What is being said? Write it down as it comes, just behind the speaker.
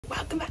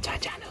welcome back to our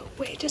channel.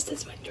 We're just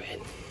as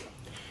wondering,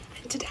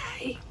 and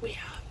today we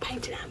are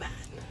painting our van.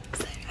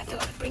 So I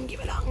thought I'd bring you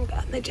along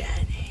on the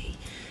journey.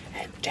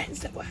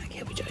 James at work,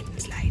 he'll be joining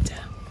us later.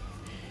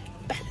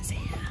 Bella's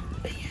here,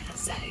 but yeah,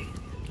 so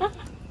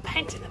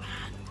painting the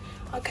van.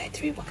 I'll go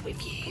through what we've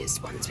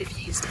used once we've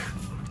used it,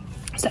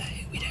 so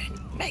we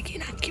don't make it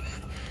inaccurate.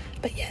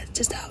 But yeah,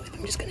 to start with,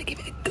 I'm just going to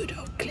give it a good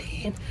old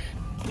clean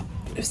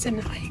with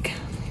some like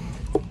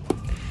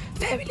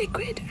fairy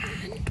liquid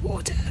and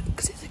water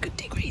because it's a good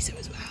degreaser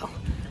as well.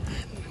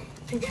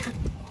 And yeah,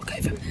 we'll go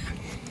from there.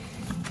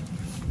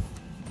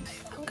 So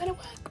I'm going to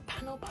work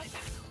panel by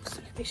panel, so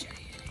let me show you.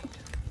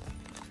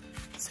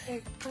 So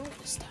I'm going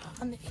to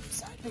start on the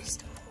inside of this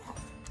door,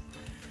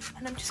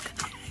 and I'm just going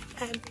to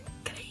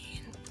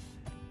clean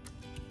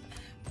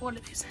all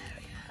of this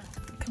area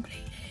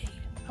completely.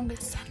 I'm going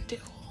to sand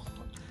it all.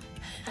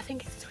 I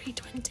think it's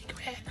 320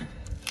 grit.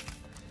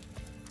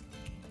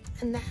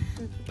 And then,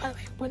 by the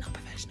way, we're not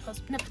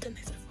professionals, we've never done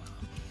this before.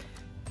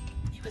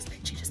 It was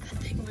literally just the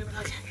thing, we were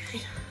like,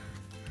 okay,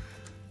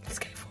 let's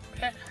go for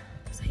it.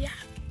 So yeah,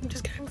 I'm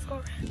just going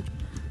for it.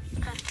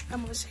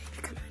 And we'll see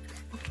the colour in a bit.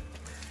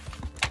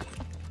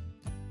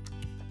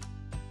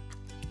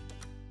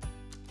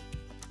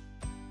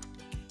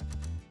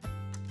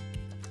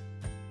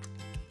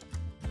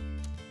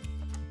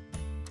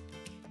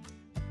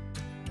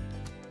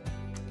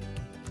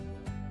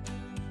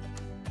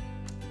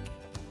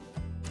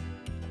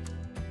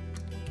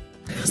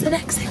 So the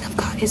next thing I've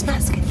got is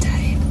masking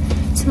tape,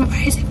 some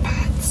abrasive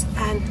pads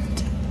and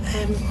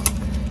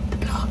the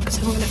block.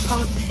 So I'm going to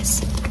fold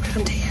this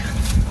around here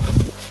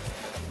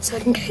so I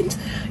can get into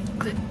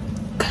the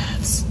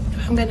curves.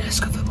 I'm going to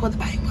scuff up all the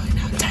paintwork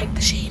now and take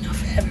the sheen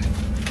off it.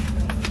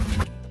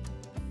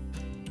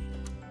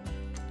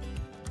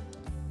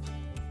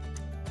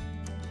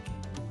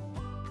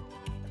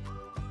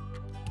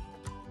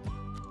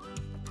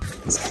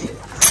 So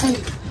I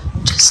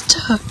just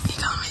took, you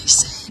can't really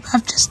see, but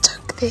I've just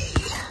took the,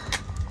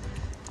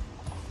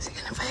 is it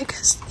going to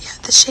focus? Yeah,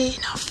 the sheen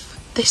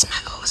off this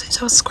metal, so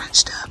it's all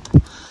scratched up,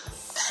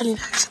 barely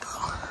noticeable.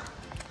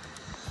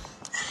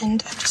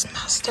 And I've just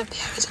masked up the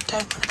areas I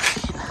don't want to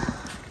paint.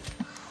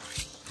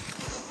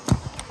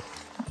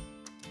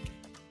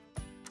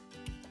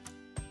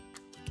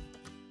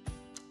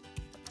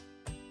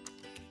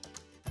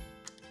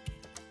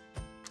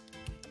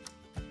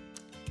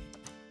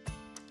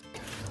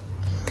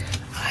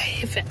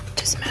 I've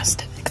just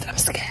masked it because I'm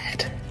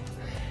scared.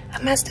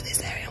 I've masked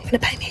this area, I'm going to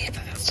paint here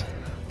first.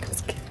 I'm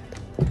scared.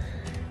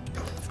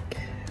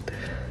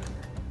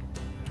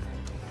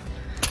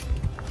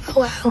 Oh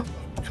well,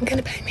 I'm going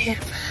to paint here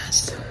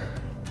first. I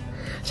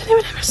don't even know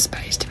if I'm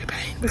supposed to be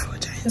painting before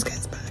James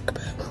gets back,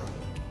 but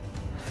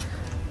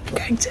I'm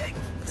going to.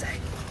 So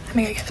let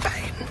me go get the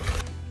paint.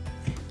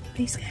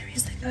 The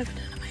scariest thing I've ever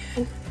done on my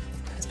own.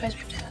 I suppose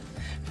we've done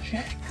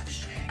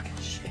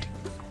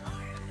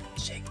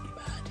shake your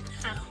body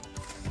now.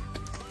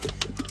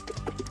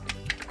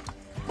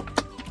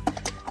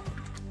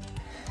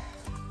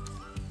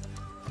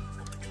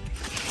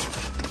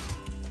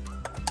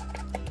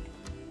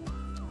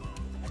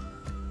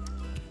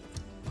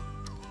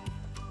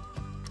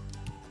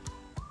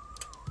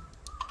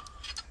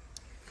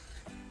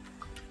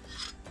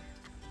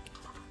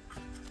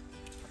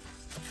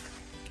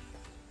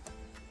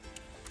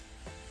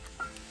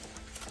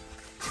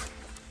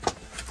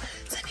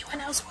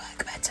 Else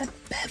work better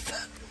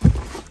barefoot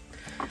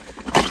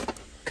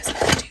because I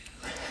do.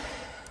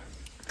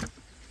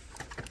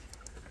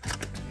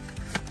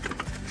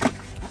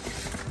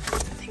 I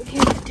think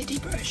using a diddy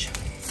brush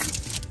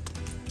is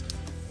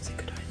a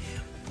good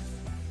idea.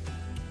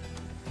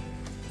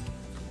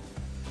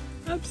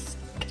 I'm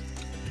scared.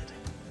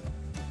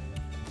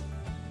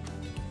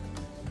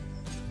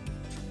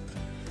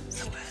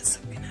 So where's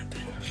something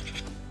happen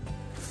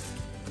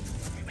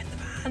with the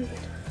van?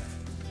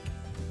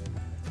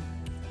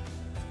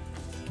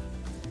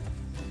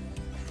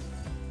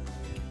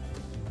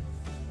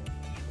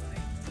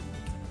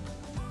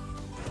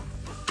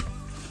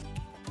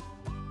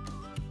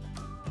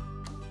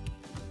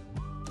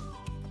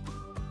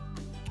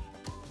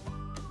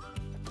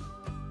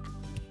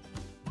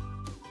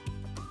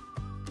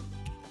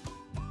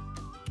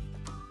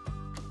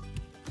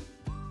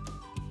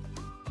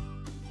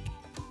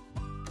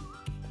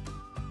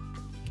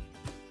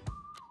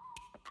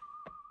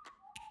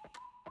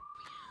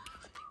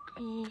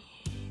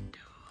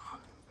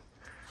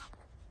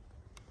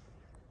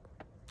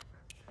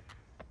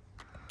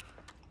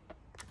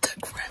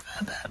 Took forever,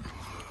 but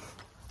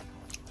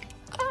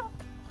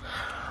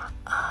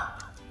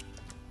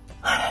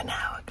I don't know,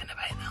 we're gonna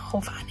paint the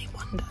whole van in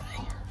one day.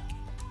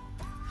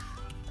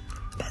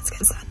 Let's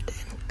get sand in.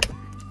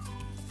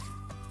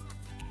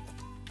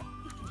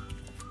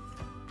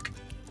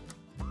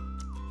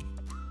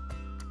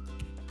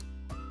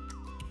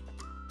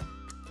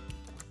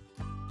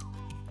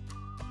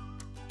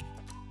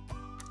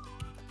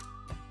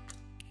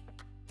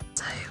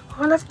 So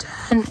all I've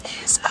done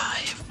is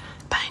I've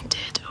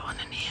painted on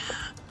in here,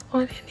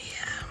 on in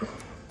here.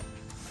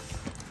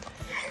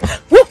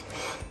 Woo!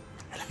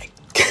 Hello.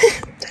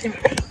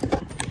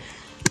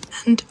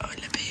 And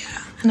Olivia,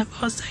 and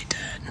I've also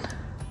done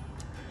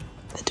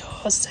the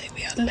doors, so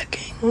we are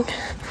looking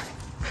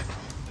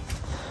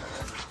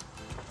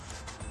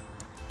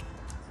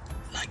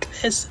like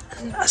this,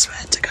 and I swear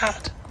to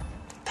God,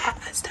 that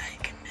has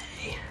taken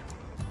me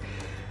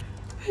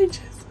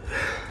ages.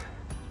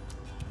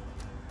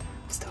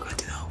 Still got to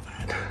do the whole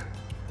van.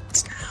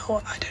 It's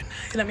now, I don't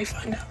know, let me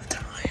find out the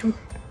time.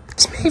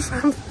 It's me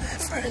from the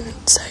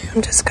front, so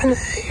I'm just gonna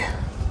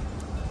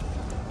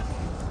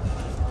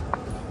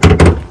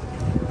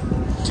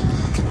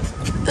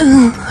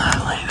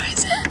where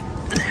is it?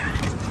 There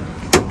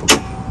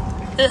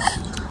it is.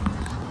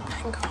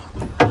 Hang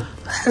on.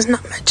 There's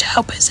not much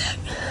help, is it?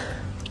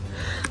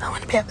 I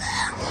want to be up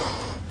there.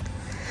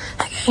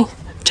 Okay,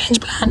 change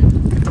plan.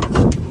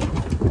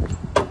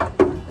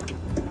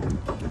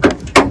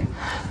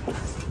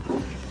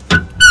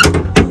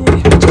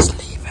 Maybe just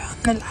leave it on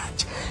the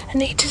latch. I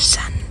need to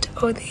sand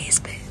all these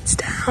bits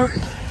down.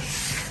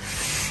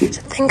 So I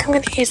think I'm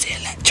going to use the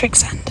electric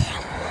sander.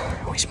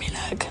 Wish me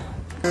luck.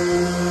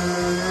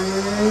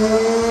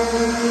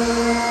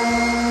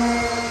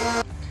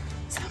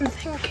 So I'm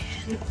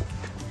thinking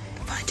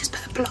if I just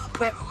put a blob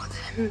where all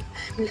them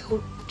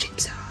little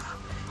chips are,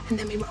 and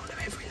then we roll them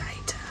over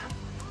later,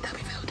 they'll be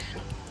filled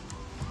in.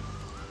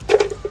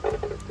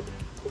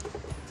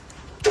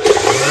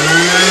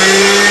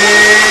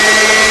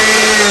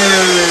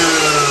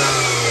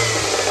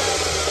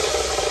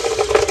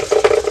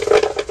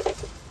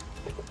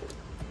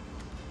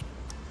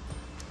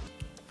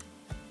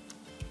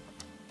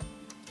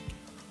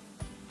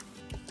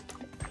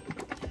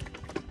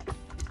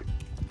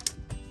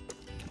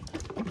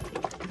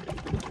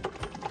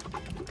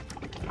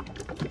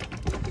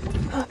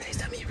 Oh, please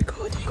tell me you're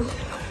recording.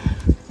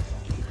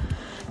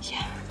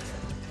 Yeah.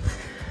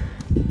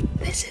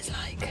 This is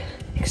like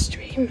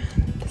extreme,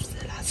 man. This is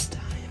the last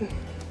time.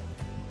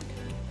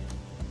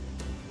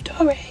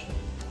 Dory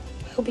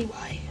will be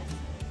white.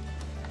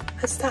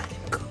 I started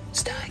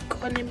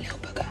calling him little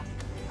bugger.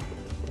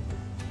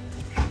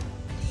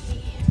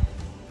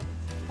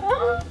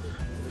 Oh.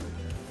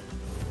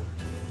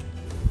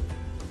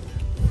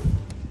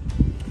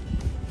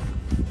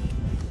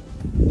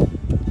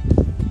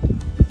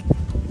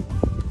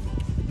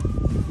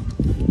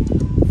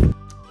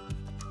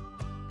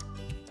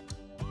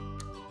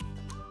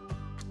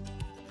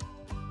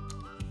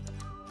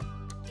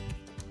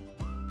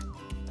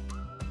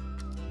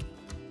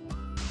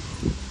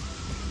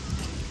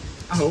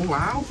 Oh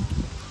wow!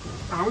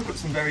 Wow, we've got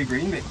some very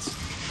green bits.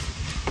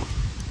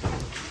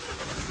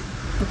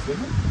 What's in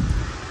it?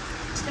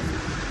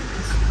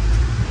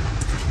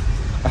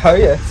 Oh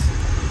yes.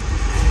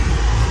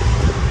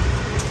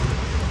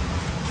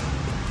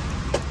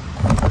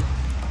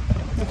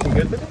 Looking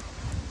good with it.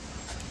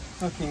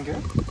 Looking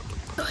good.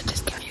 I'll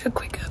just give you a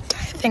quick update.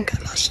 I think I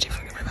lost you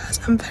for a reverse.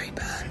 I'm very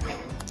burnt.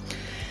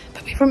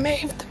 But we've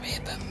removed the rear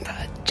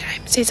bumper.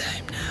 James is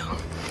home now.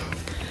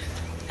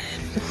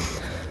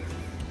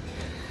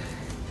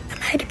 I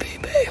made a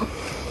boo-boo,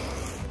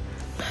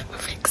 but we're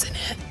fixing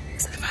it.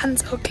 So the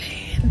van's all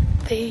clean.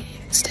 The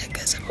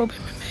stickers have all been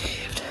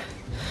removed.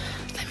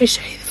 Let me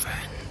show you the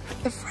front.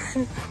 The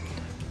front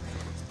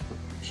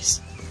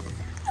is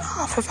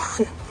half a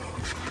van.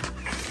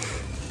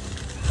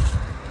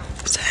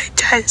 So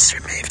James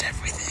removed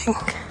everything.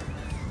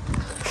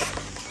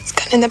 It's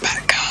gone in the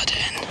back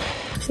garden.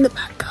 In the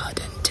back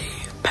garden to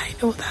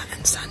paint all that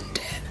and sand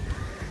it.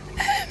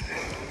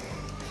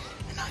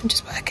 And I'm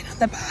just working on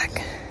the back.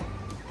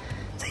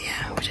 So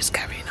yeah, we're just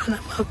carrying on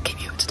and we'll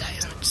keep you up to date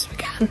as much as we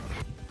can.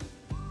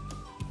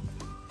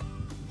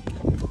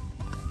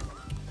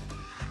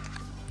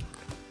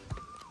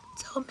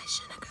 It's all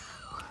mission ago.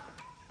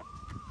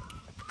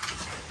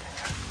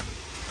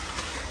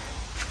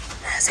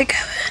 How's it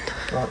going?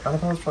 Well,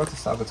 Annabella's tried to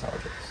sabotage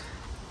us.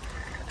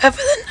 Other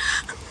than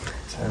that,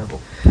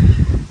 Terrible.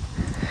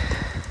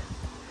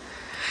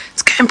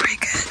 it's going pretty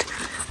good.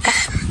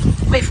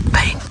 We've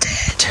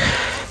painted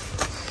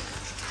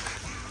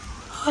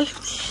all of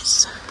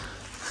this,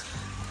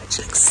 which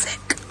looks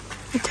sick.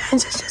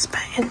 James is just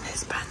painting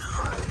this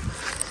panel,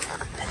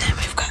 and then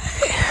we've got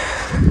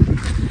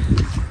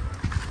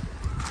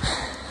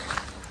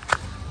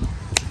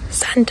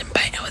sand and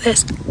paint all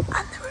this and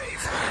the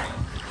roof.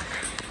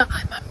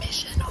 I'm on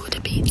mission, order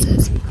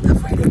pizzas.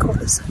 I've really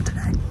caught us up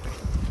today.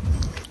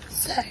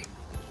 So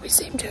we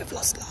seem to have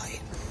lost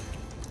light.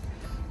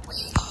 We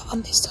are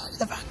on this side of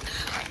the van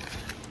now.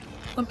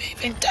 We're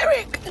moving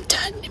Derek and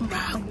turning him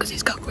round because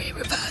he's got rear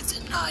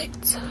reversing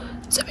lights,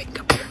 so we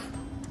can put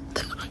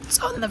the lights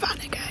on the van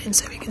again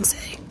so we can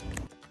see.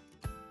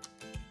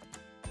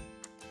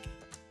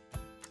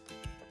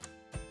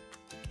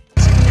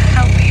 So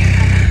now we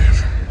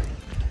have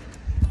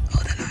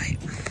all the light.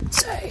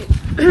 So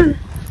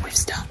we've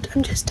stopped.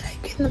 I'm just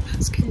taking the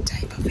masking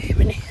tape off here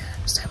and here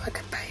so I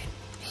can paint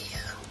here,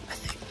 I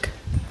think.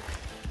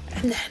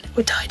 And then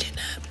we're tidying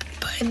up,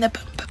 putting the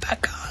bumper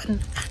back on,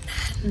 and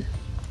then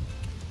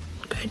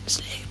going to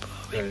sleep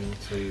or Going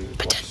to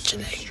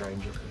potentially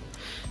Stranger Things.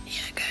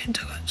 yeah, go going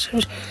to watch. Are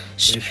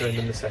you showing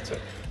them the setup?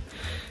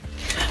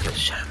 Yeah,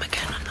 show them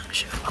again, I'm not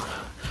sure.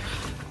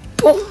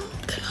 Boom!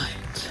 The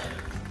lights.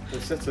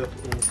 The setup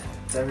is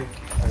very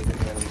over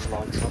there with the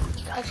lights on.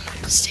 I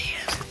can see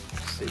it.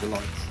 See the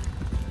lights.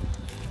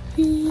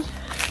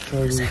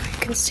 So we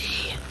can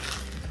see.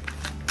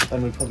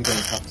 And we're probably going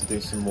to have to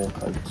do some more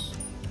coats.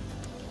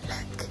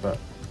 Look. But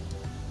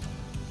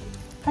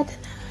I don't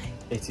know.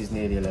 it is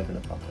nearly 11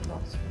 o'clock at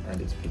night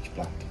and it's pitch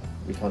black.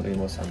 We can't do any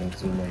more sanding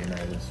because we'll know your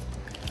neighbours.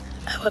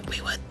 Oh,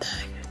 we would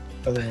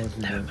though. Otherwise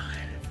we Never will.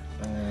 mind.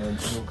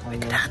 We'll We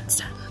could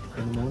handstand.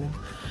 in the morning.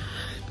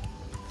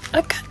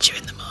 I'll catch you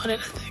in the morning,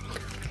 I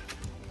think.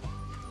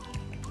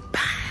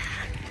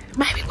 Bang.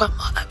 Maybe one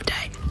more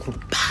update.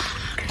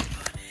 Bang.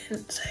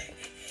 Morning. So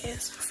it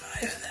is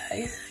 5:30 the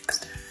next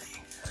day.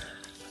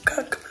 I've got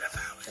a couple of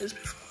hours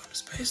before I'm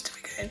supposed to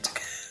be going to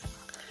get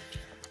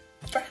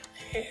brand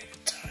new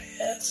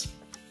tyres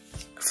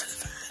for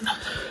the van.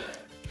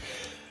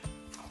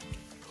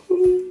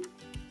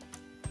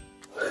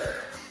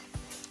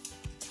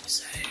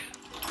 So,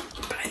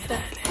 bright and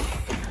early.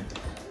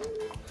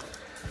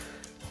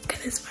 Get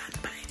this van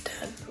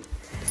painted.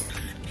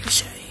 Let me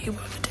show you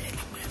what we're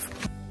dealing with.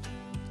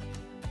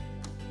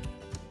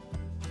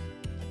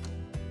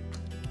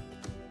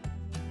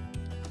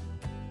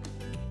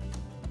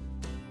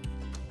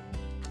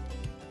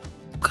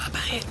 Got a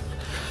paint.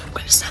 I'm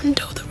going to sand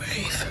all the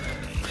roof.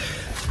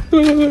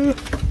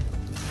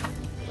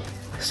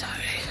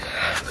 Sorry.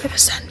 I'm going to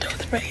sand all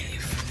the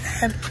roof.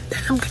 Then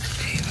I'm going to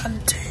move on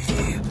to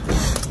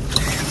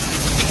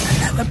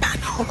a lower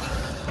panel.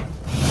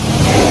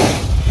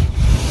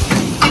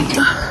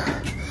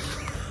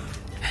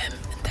 And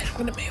then I'm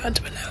going to move on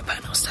to a lower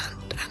panel, sand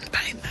and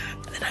paint that.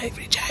 And then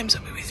hopefully James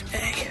will be with me.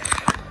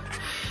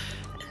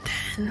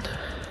 And then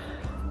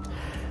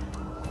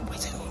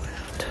whiz it all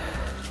around.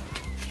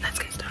 Let's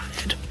get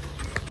started.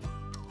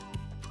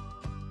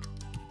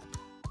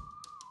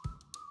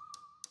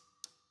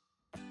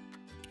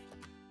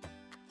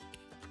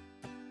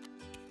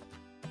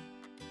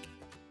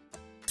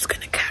 Just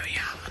going to carry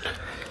on.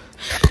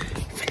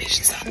 Finish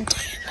the sanding.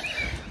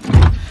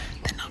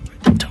 Then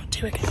I'll talk to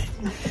you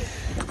again.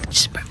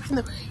 Just prepping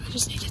the room. I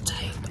just need to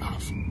tape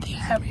off the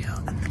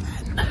area and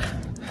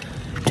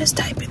then just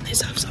taping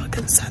this off so I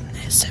can sand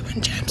this so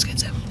when James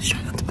gets up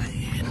straight onto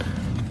painting.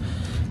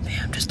 But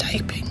yeah, I'm just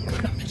taping,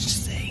 not much to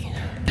see.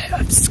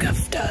 I've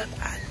scuffed up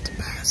and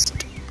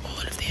masked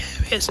all of the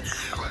areas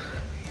now.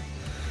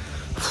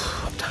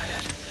 I'm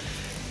tired.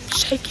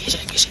 Shaky,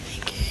 shaky,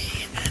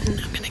 shaky. And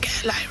I'm going to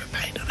get a layer of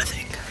paint on, I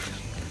think.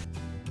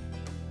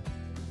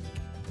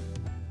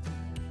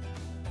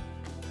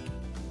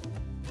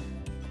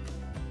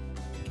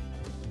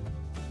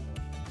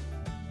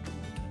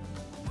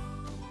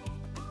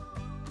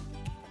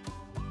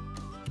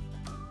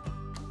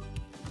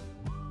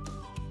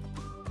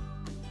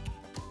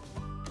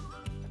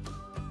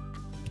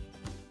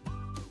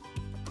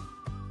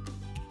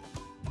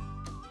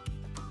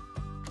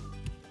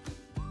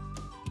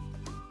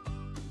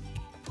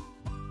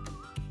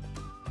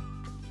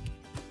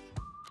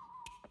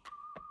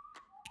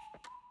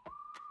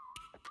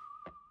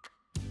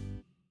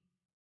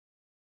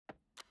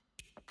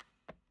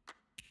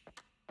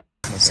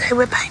 So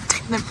we're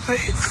painting the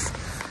roof,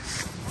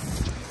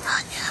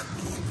 aren't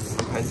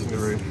you? Painting the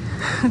roof.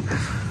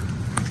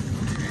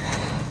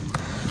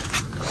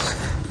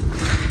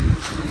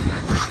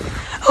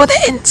 All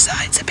the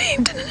insides are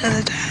being done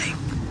another day.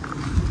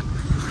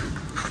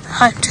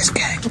 I'm just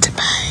going to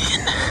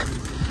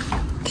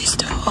paint this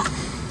door.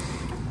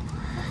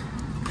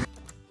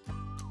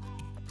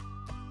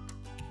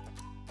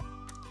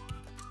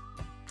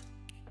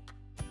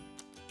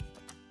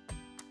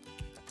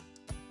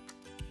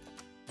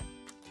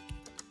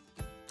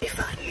 We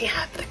finally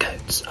have the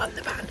coats on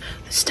the van.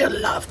 There's still a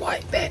lot of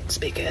white bits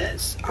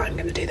because I'm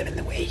going to do them in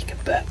the week,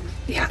 but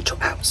the actual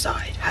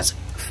outside has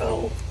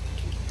full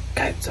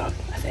coats on,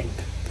 I think.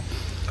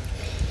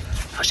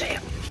 I'll show you.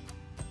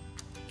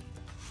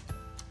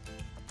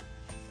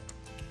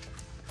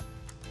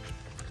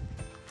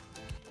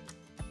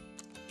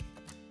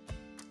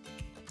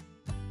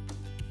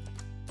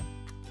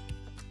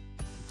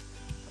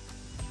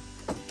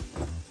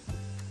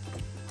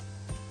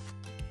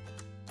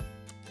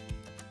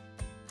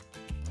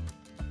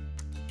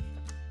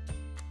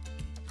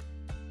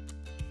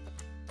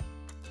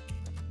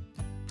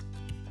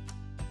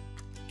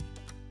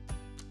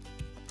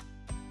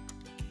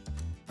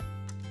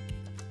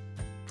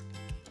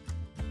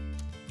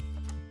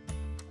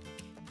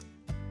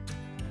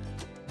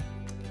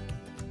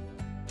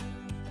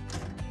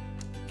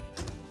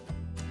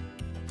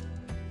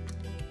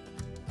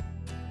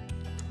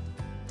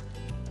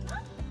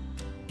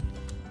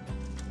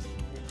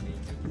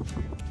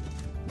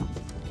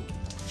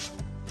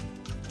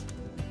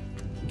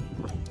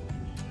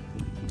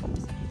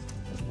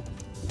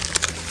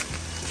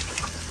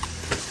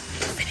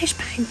 Finished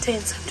painting,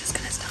 so I'm just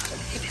going to start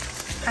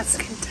leaving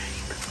masking tape.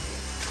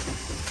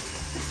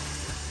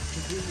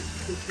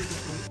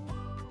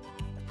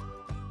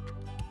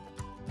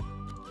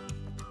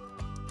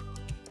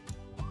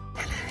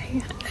 Hello.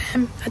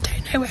 I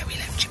don't know where we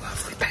left you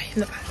off with painting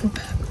the van,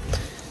 but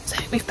so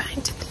we've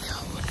painted the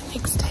whole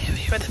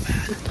exterior of the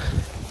van,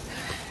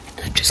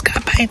 and I've just got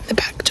to paint the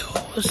back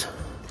doors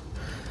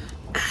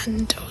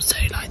and also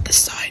like the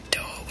side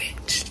door,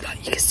 which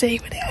like you can see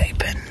when it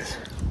opens,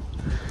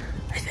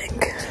 I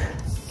think.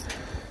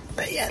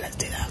 But yeah, let's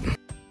do that.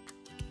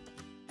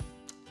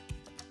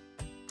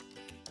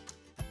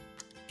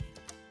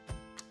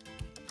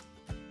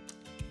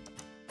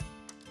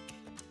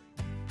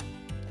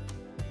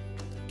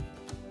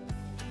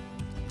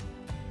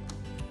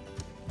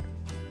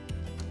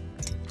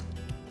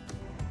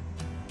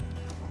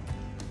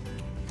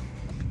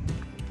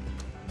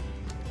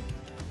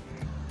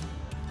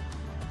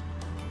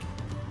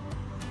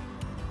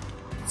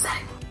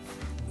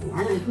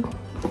 Hello.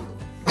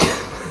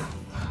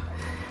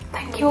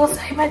 Thank you all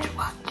so much for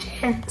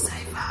watching so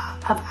far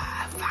of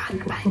our van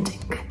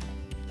painting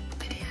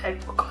video,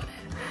 we'll call it.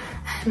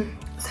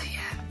 So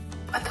yeah,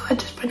 I thought I'd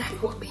just run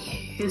over what we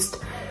used.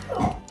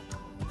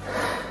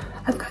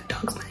 I've got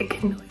dogs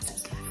making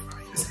noises left,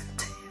 right and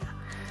centre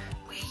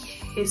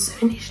here.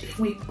 So initially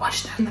we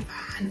washed down the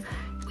van,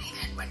 we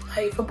then went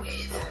over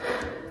with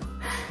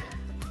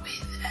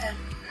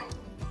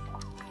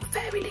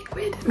fairy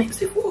liquid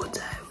mixed with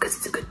water because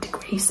it's a good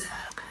degreaser,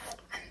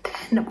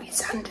 and then we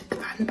sanded the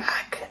van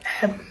back.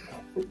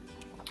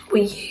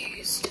 We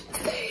used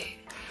the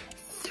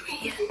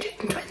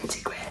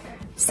 320 grit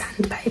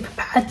sandpaper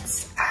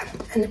pads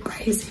and an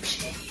abrasive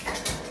sheet.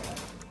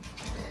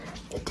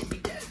 The tippy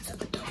toes of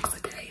the dogs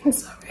again,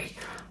 sorry.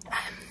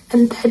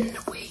 And then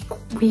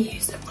we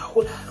used a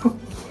roller. I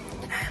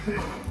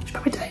should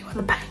probably tell you what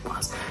the paint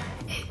was.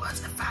 It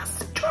was a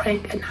fast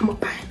drying enamel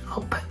paint.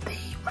 I'll put the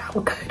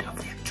rail code of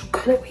the actual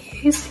colour we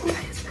used in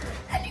case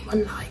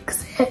anyone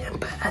likes it,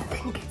 but I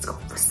think it's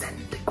called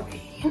Resenda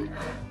Green.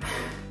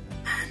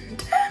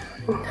 And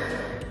I'm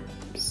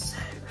so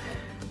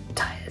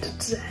tired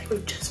today.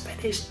 We've just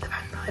finished the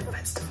Van Life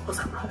Festival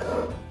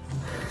somehow.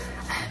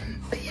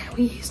 But yeah,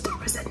 we used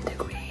Resenda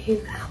Green,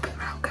 and I'll put the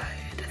rail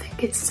code. I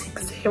think it's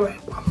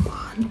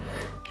 6011.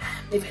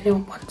 If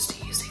anyone wants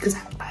to use the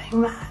exact paint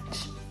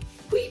match.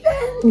 We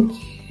then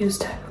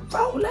used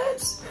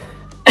rollers.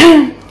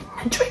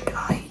 A trick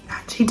I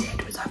actually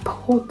did was I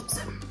pulled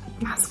some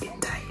masking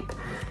tape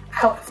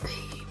out of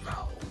the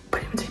roll,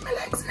 put it between my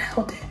legs and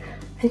held it,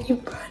 and you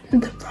run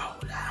the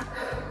roller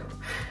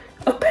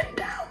up and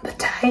down the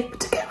tape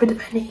to get rid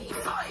of any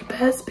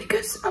fibres,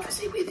 because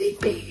obviously with it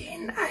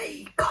being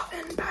a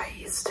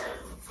cotton-based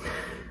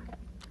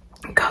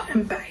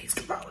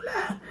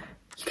roller,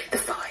 you get the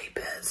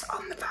fibres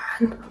on the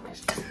van,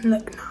 which doesn't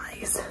look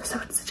nice, so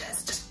I'd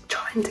suggest just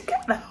trying to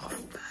get that off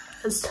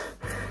first,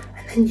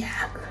 and then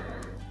yeah,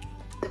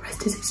 the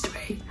rest is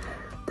history.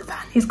 The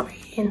van is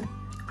green.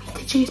 We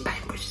did use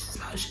paintbrushes as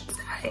well, I should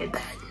say.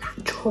 They're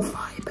natural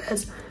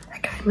fibres,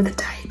 again with the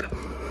tape.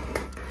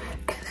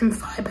 Get them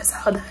fibres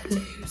out that are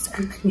loose,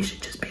 and then you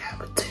should just be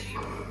able to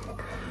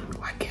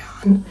whack it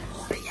on.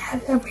 But yeah,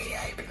 I really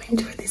hope you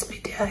enjoyed this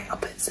video. I'll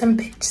put some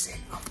pictures in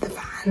of the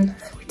van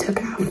that we took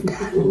after,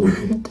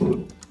 and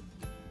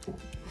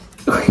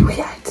we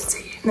hope to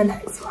see you in the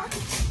next one.